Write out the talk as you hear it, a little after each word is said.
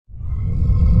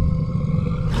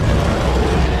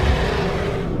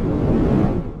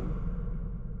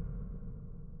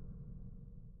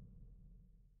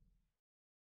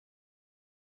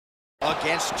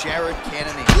against Jared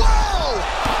Cannonier. Whoa!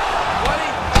 What?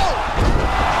 Oh!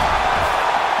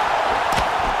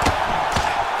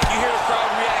 Can you hear the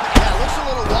crowd react? Yeah, looks a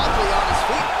little wobbly on his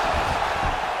feet.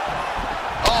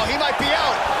 Oh, he might be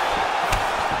out.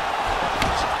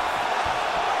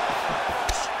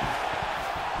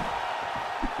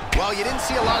 Well, you didn't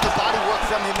see a lot of the body work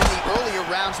from him in the earlier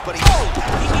rounds, but he... Oh!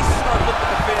 He needs to start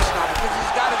looking to finish now because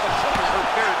he's got his opponent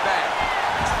hurt very bad.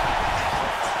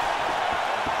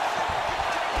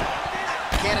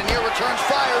 Cannonier returns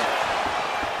fire.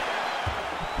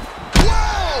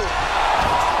 Whoa!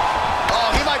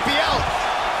 Oh, he might be out.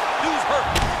 Dude's hurt.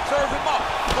 Serve him up.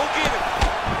 Go get him.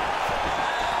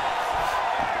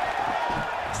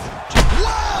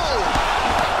 Whoa!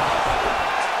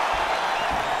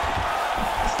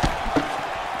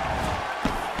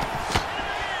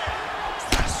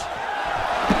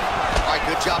 All right,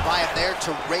 good job by him there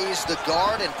to raise the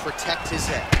guard and protect his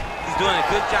head. He's doing a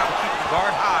good job of keeping the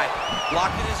guard high,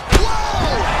 blocking his... Whoa!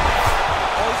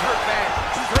 Oh, he's hurt bad.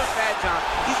 He's hurt bad, John.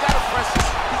 He's got to press it.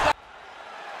 He's got...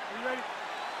 Are you ready?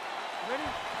 You ready?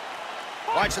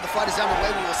 All right, so the fight is underway.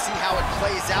 We will see how it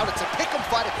plays out. It's a pick'em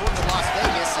fight according to Las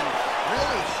Vegas, and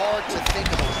really hard to think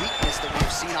of a weakness that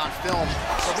we've seen on film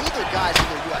from either guys in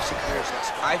their UFC careers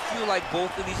thus far. I feel like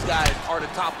both of these guys are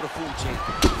the top of the food chain.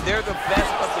 They're the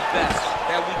best of the best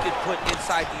that we could put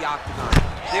inside the octagon.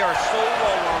 They are so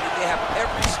well-rounded. They have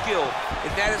every skill,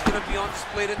 and that is going to be on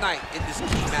display tonight in this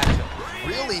key matchup.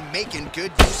 Really making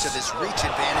good use of his reach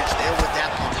advantage there with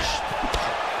that punish.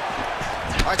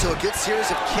 All right, so a good series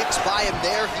of kicks by him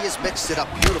there. He has mixed it up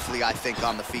beautifully, I think,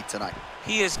 on the feet tonight.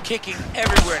 He is kicking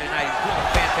everywhere tonight. He's doing a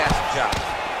fantastic job.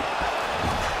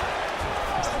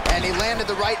 And he landed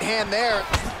the right hand there.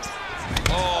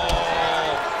 Oh.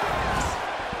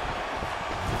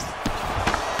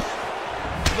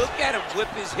 Look at him whip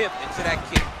his hip into that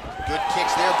kick. Good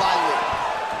kicks there by Lee.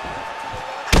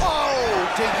 Oh,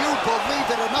 do you believe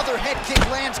that another head kick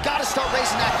lands? Got to start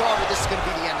raising that guard or this is going to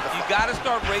be the end of the fight. You got to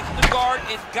start raising the guard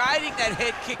and guiding that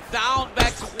head kick down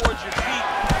back towards your feet.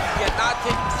 You cannot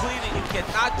take him clean and you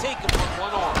cannot take him with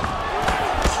one arm.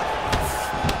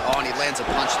 Oh, and he lands a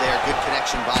punch there. Good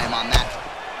connection by him on that.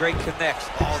 Great connects.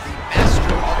 Oh, the master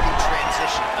of the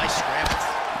transition. Nice scramble.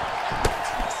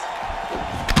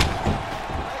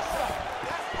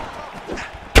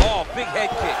 Oh, big head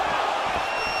kick.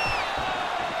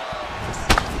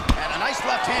 And a nice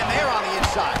left hand there on the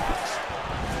inside.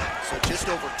 So just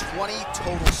over 20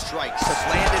 total strikes have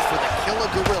landed for the killer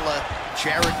gorilla,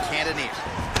 Jared Cannonier.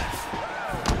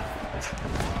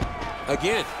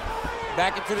 Again,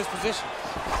 back into this position.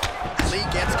 Lee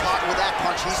gets caught with that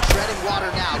punch. He's treading water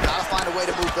now. Gotta find a way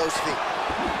to move those feet.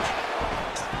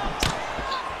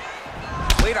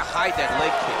 Way to hide that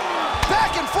leg kick.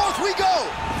 Back and forth we go.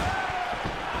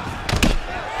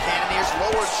 Cannonier's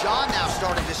lower jaw now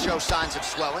starting to show signs of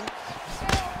swelling.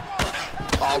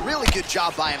 Oh, really good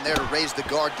job by him there to raise the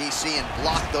guard, DC, and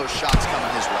block those shots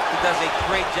coming his way. He does a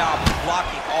great job of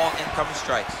blocking all incoming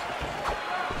strikes.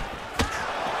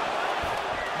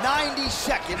 90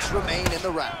 seconds remain in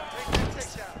the round.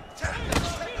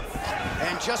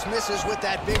 And just misses with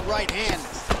that big right hand.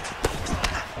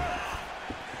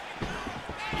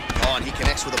 Oh, and he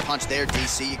connects with a punch there,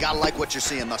 DC. You gotta like what you're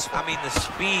seeing thus far. I mean, the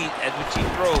speed at which he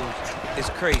throws is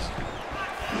crazy.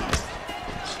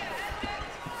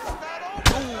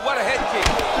 Ooh, what a head kick.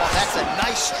 Oh, that's a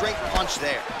nice straight punch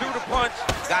there. Threw the punch,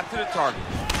 got to the target.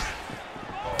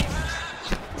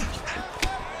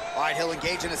 All right, he'll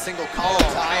engage in a single collar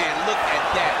tie. Man, look at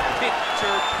that.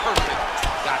 Picture perfect.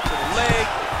 Got to the leg,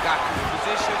 got to the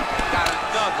position, got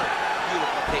another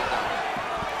beautiful takedown.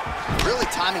 Really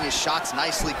timing his shots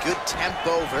nicely. Good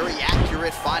tempo, very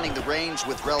accurate, finding the range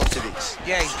with relative ease.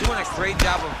 Yeah, he's doing a great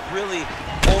job of really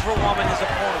overwhelming his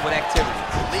opponent with activity.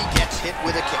 Lee gets hit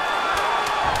with a kick.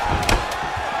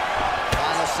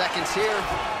 Final seconds here.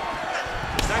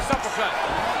 Nice uppercut.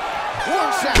 Horn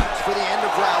sounds for the end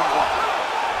of round one.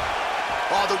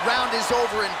 Oh, the round is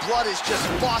over and blood is just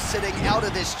fauceting out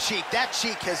of this cheek. That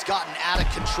cheek has gotten out of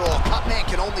control. Cutman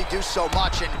can only do so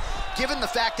much, and given the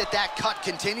fact that that cut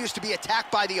continues to be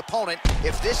attacked by the opponent,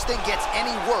 if this thing gets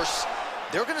any worse,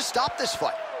 they're gonna stop this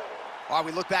fight. All right,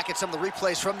 we look back at some of the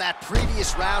replays from that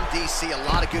previous round, DC. A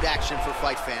lot of good action for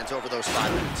fight fans over those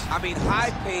 5 minutes. I mean,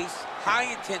 high pace,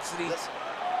 high intensity,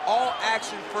 all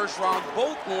action first round,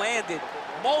 both landed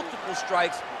multiple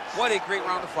strikes. What a great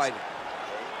round of fighting.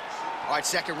 All right,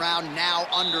 second round now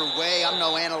underway. I'm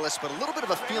no analyst, but a little bit of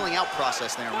a feeling out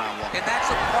process there in round one. And that's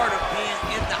a part of being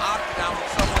in the octagon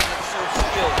with someone that's so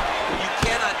skilled. You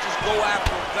cannot just go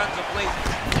after them guns a-blazing.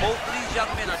 Both of these young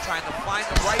men are trying to find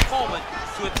the right moment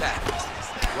to attack.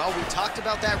 Well, we talked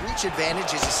about that reach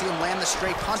advantage as you see him land the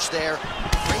straight punch there.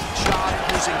 Great job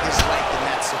using his length in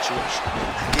that situation.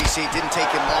 DC didn't take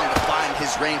him long to find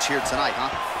his range here tonight, huh?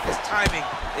 His timing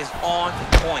is on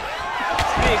point.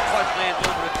 Big punch lands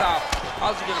over the top.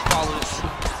 How's he gonna follow this?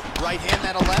 Right hand,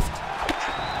 then a left.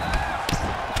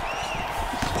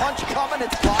 Punch coming,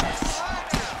 it's blocked.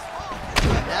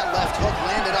 That left hook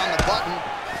landed on the button.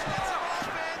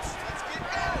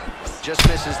 Just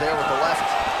misses there with the left.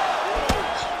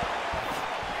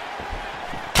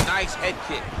 Nice head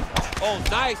kick. Oh,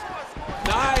 nice.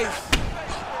 Nice.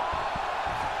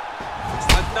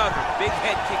 Another big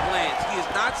head kick lands. He is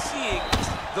not seeing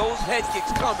those head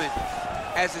kicks coming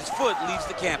as his foot leaves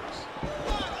the canvas.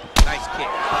 Nice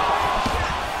kick.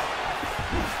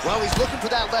 Well, he's looking for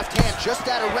that left hand, just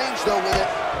out of range, though, with it.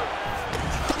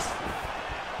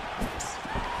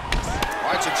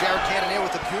 All right, so Jared Cannonier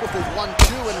with a beautiful 1-2,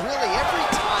 and really every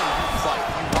time you fight,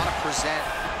 you want to present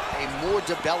a more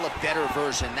developed, better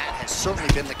version. That has certainly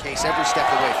been the case every step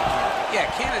of the way for Cannonier. Yeah,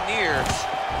 Cannonier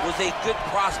was a good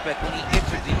prospect when he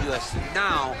entered the UFC.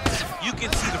 Now, you can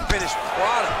see the finished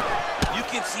product. You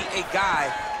can see a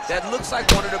guy that looks like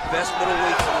one of the best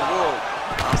middleweights in the world.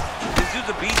 This dude's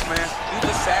a beast, man. He's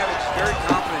a savage, very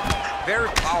confident,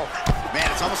 very powerful. Man,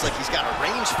 it's almost like he's got a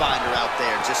rangefinder out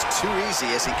there, just too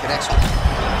easy as he connects with him.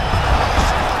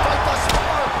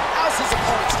 How's his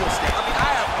opponent still standing? I mean,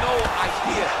 I have no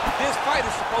idea. This fight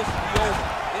is supposed to be over.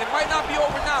 And it might not be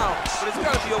over now, but it's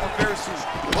got to be over very soon.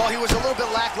 Well, he was a little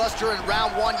bit lackluster in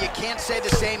round one. You can't say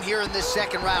the same here in this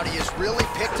second round. He has really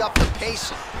picked up the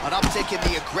pace, an uptick in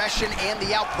the aggression and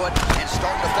the output, and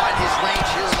starting to find his range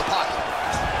here in the pocket.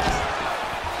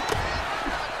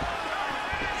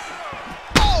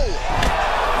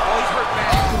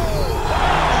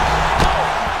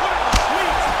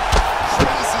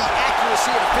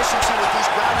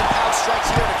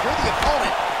 Strikes here, and if you're the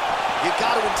opponent, you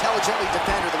got to intelligently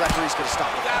defend or the referee's going to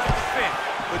stop it. You got to defend,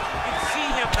 but you can see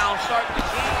him now starting to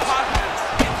gain confidence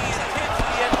in the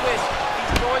intensity at which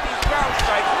he's throwing these ground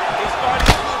strikes.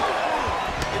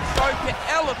 It's starting to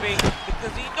elevate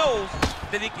because he knows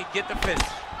that he can get the finish.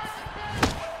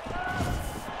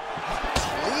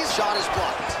 Lee's shot is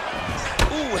blocked.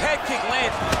 Ooh, head kick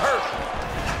lands, he's hurt.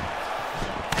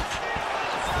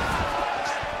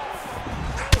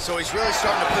 So he's really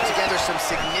starting to put together some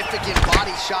significant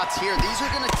body shots here. These are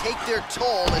going to take their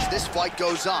toll as this fight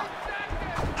goes on.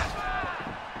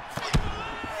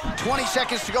 20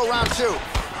 seconds to go, round two.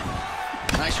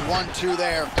 Nice 1-2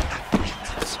 there.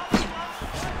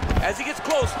 As he gets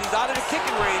close and he's out of the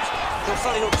kicking range,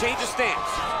 he'll change his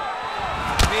stance.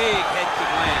 Big head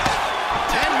kick lands.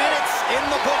 10 minutes in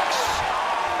the books.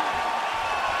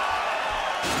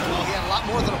 Well, he had a lot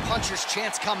more than a puncher's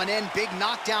chance coming in. Big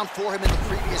knockdown for him in the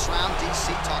previous round.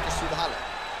 DC, talk us through the highlight.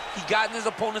 He got in his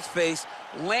opponent's face,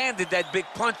 landed that big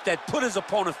punch that put his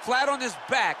opponent flat on his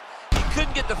back. He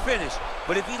couldn't get the finish,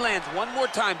 but if he lands one more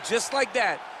time just like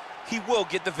that, he will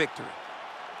get the victory.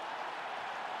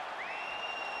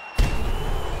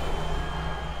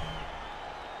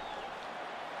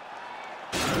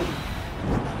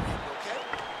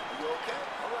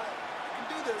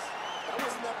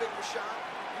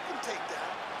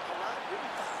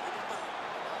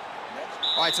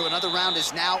 All right, so another round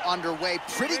is now underway.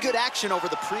 Pretty good action over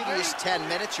the previous 10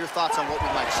 minutes. Your thoughts on what we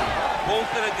might see? Both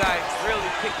of the guys really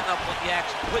picking up on the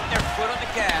action, putting their foot on the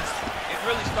gas, and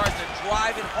really starting to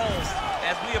drive it home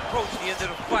as we approach the end of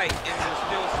the fight, and there's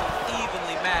still some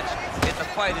evenly matched, and the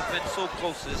fight has been so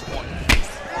close to this point.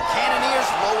 Cannonier's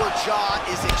lower jaw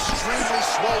is extremely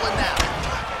swollen now.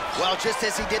 Well, just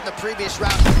as he did in the previous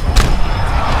round. And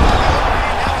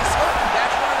now he's hurt.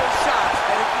 That's one of those shots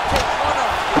that if you take one of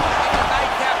them,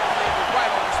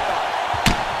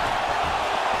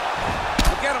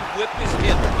 whip his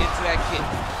hip into that kick.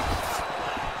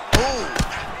 Ooh.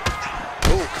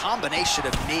 Ooh, combination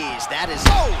of knees. That is...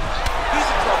 Oh! He's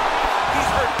in trouble. He's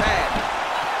hurt bad.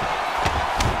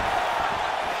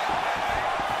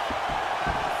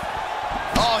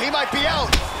 Oh, he might be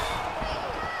out.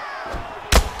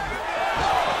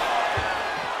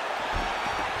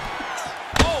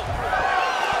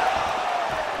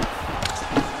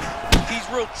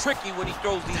 Real tricky when he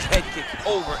throws these head kicks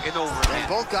over and over again.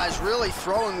 Both guys really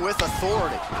throwing with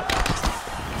authority.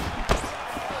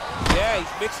 Yeah,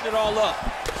 he's mixing it all up.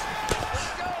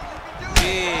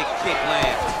 Big kick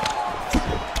lands.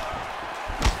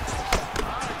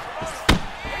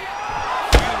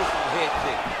 Beautiful head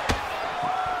kick.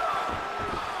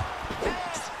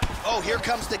 Oh, here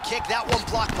comes the kick. That one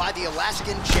blocked by the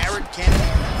Alaskan Jared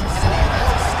Cannonier.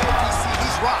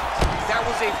 He's rocked. That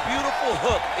was a beautiful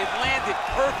hook. It landed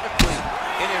perfectly,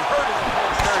 and it hurt his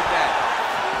opponent very bad.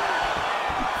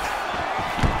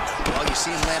 You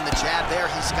see him land the jab there.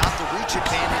 He's got the reach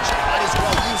advantage. Might as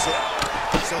well use it.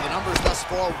 So the numbers thus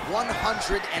far,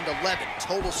 111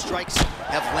 total strikes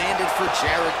have landed for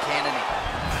Jared Cannonier.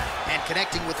 And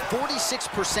connecting with 46%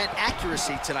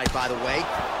 accuracy tonight, by the way,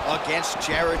 against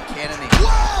Jared Cannonier.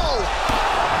 Whoa!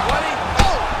 What a...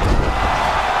 Oh!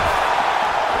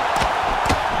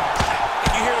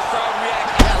 Can you hear the crowd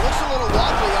react? Yeah, looks a little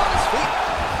wobbly on his feet.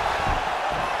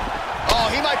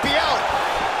 Oh, he might be out.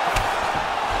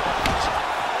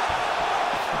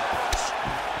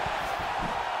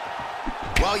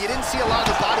 Well, you didn't see a lot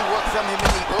of the body work from him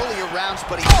in the earlier rounds,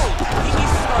 but he needs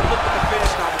to start looking to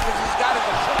finish now because he's got his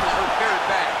opponent hurt very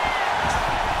bad.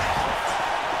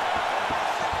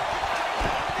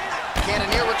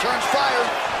 Cannonier returns fire.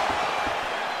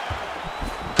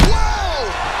 Whoa!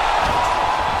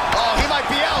 Oh, he might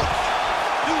be out.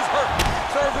 Dude's hurt.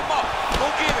 Serve him up.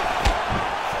 Go get him.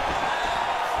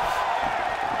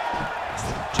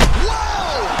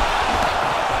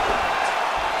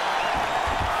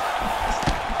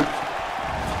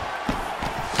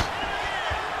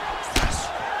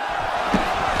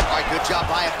 Job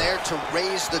by him there to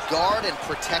raise the guard and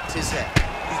protect his head.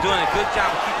 He's doing a good job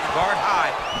of keeping the guard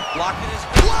high, blocking his...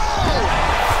 Whoa!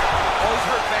 Oh, he's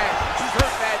hurt bad. He's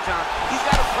hurt bad, John. He's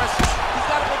got to press it. He's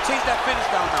got to go chase that finish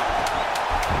down now.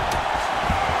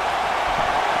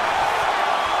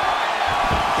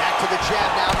 Back to the jab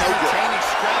now. Maintaining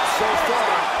scraps so far.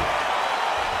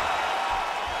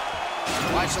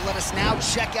 All right, so let us now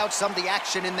check out some of the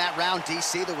action in that round,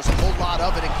 DC. There was a whole lot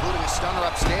of it, including a stunner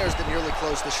upstairs that nearly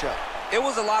closed the show. It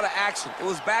was a lot of action. It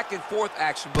was back and forth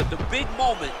action, but the big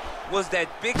moment was that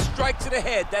big strike to the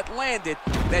head that landed,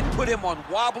 that put him on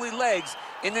wobbly legs,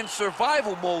 and in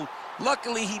survival mode,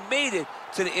 luckily he made it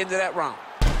to the end of that round.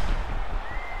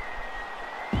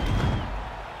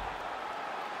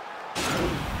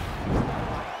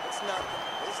 It's nothing.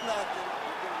 You've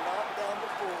been knocked down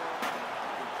before.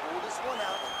 You can pull this one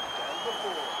out, done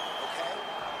before, okay?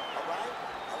 All right?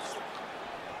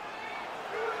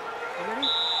 You ready?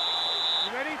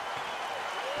 You ready?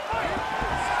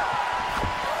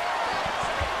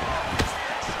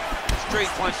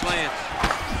 Straight punch lands.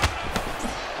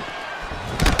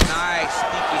 Nice,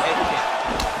 sneaky head kick.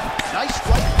 Nice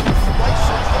strike. Right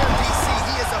shot there, DC.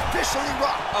 He is officially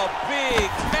rocked. A big,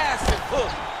 massive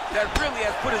hook that really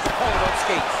has put his opponent on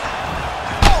skates.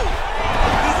 Oh!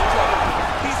 He's in trouble.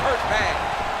 He's hurt bad.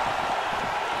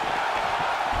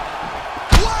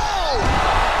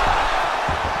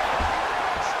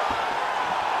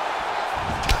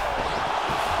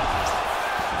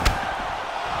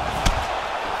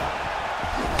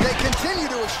 Continue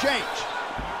to exchange.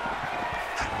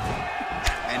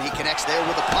 And he connects there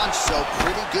with a punch, so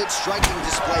pretty good striking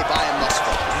display by him thus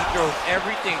far. He throws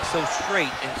everything so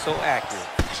straight and so accurate.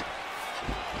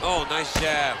 Oh, nice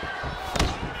jab.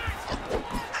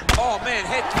 Oh, man,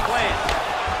 head kick lands.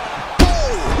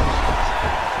 Oh!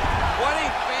 What a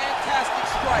fantastic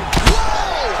strike.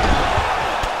 Whoa!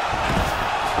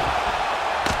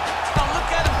 Now look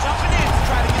at him jumping in to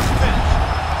try to get the finish.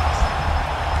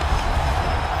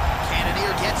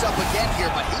 Gets up again here,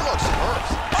 but he looks hurt.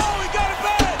 Oh, he got it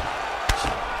bad!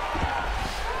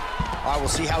 All right,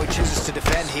 we'll see how he chooses to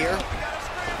defend here.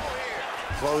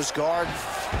 Close guard.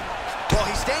 Well,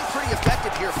 he's staying pretty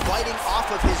effective here, fighting off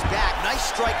of his back.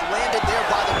 Nice strike landed there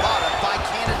by the bottom by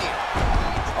Cannonier.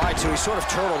 All right, so he's sort of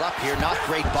turtled up here. Not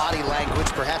great body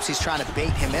language. Perhaps he's trying to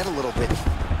bait him in a little bit.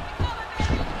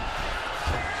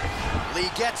 Lee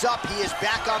gets up. He is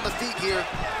back on the feet here.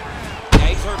 Yeah,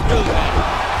 he's hurt really bad.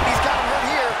 He's got him hurt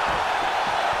here.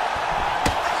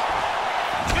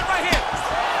 Get right here.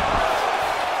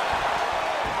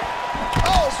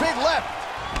 Oh, big left.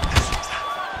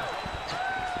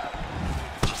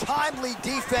 Timely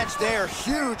defense there.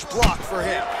 Huge block for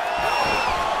him.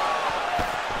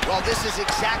 Well, this is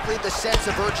exactly the sense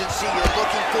of urgency you're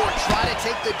looking for. Try to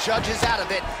take the judges out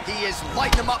of it. He is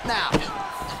lighting them up now.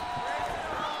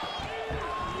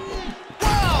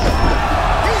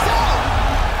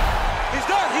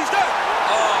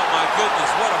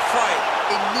 Goodness, what a fight.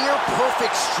 A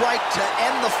near-perfect strike to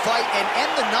end the fight and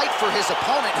end the night for his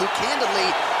opponent, who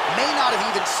candidly may not have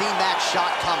even seen that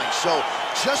shot coming. So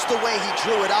just the way he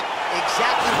drew it up,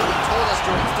 exactly what he told us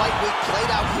during fight week, played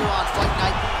out here on fight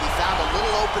night. He found a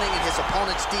little opening in his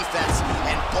opponent's defense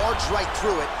and barged right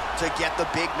through it to get the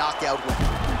big knockout win.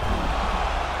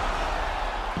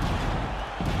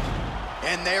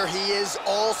 And there he is,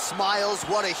 all smiles.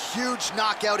 What a huge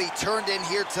knockout he turned in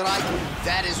here tonight.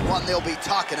 That is one they'll be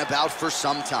talking about for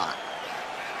some time.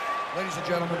 Ladies and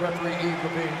gentlemen, referee Lee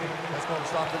Hoi-chuen has called a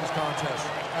stop to this contest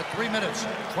at 3 minutes,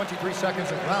 23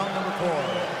 seconds of round number 4.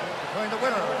 Declaring the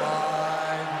winner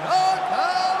by knockout.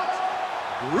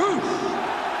 Bruce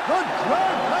the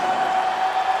Dragon.